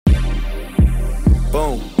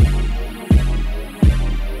Boom.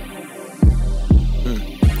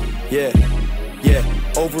 Yeah.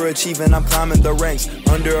 Overachieving, I'm climbing the ranks.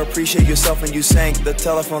 Underappreciate yourself and you sank. The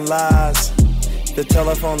telephone lies. The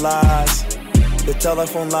telephone lies. The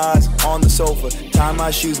telephone lies on the sofa. Tie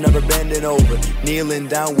my shoes, never bending over. Kneeling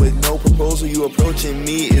down with no proposal. You approaching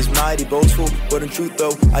me is mighty boastful. But in truth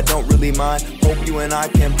though, I don't really mind. Hope you and I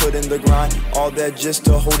can put in the grind. All that just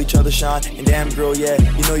to hold each other shine. And damn girl, yeah,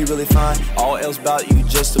 you know you really fine. All else about you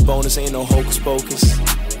just a bonus. Ain't no hocus pocus.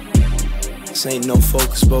 This ain't no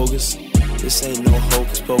focus bogus. This ain't no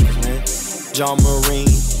hocus pocus, man. Jon Marine,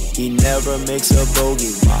 he never makes a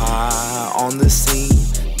bogey. Why on the scene?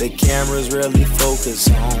 The cameras rarely focus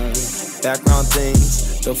on background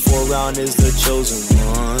things. The foreground is the chosen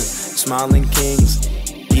one. Smiling kings,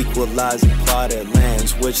 equalizing plotted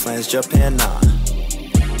lands. Which lands? Japan, nah.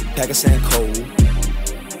 Pakistan, cold.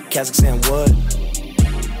 Kazakhstan, what?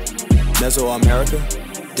 Mesoamerica?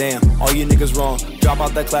 Damn, all you niggas wrong. Drop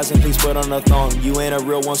out that class and please put on a thong. You ain't a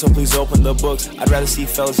real one, so please open the books. I'd rather see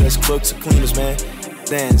fellas as cooks or cleaners, man,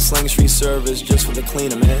 than slang street service just for the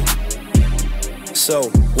cleaner, man. So,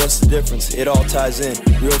 what's the difference? It all ties in.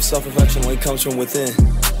 Real self-reflection only comes from within.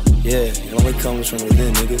 Yeah, it only comes from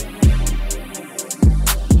within, nigga.